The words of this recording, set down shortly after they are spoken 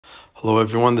Hello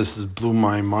everyone, this is Blew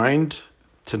My Mind.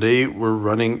 Today we're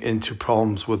running into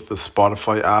problems with the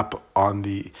Spotify app on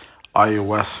the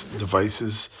iOS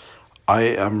devices. I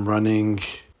am running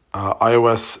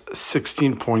iOS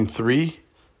 16.3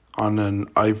 on an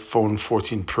iPhone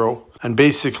 14 Pro. And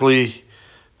basically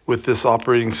with this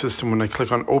operating system, when I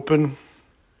click on open,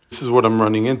 this is what I'm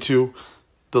running into.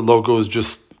 The logo is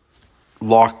just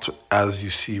locked as you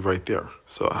see right there.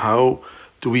 So how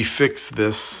do we fix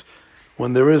this?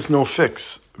 When there is no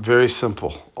fix, very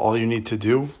simple. All you need to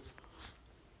do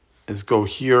is go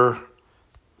here,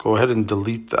 go ahead and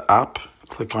delete the app.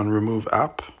 Click on remove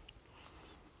app.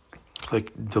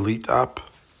 Click delete app.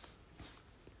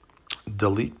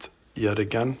 Delete yet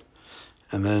again.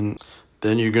 And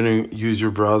then you're going to use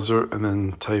your browser and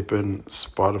then type in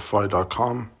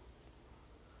spotify.com.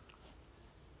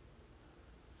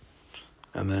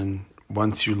 And then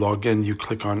once you log in, you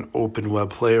click on open web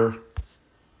player.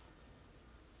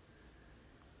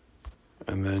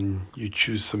 And then you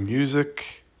choose some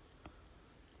music.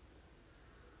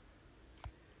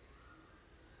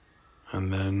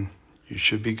 And then you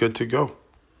should be good to go.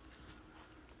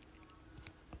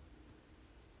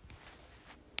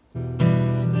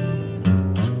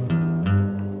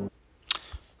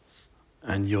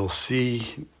 And you'll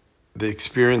see the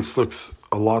experience looks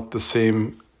a lot the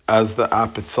same as the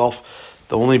app itself.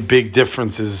 The only big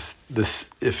difference is this: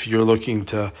 if you're looking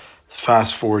to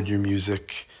fast forward your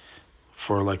music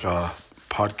for like a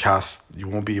podcast, you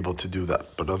won't be able to do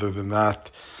that. But other than that,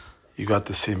 you got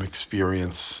the same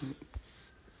experience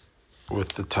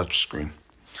with the touch screen.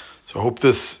 So I hope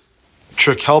this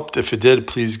trick helped. If it did,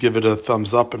 please give it a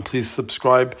thumbs up and please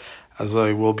subscribe, as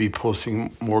I will be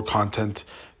posting more content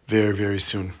very, very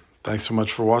soon. Thanks so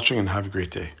much for watching and have a great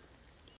day.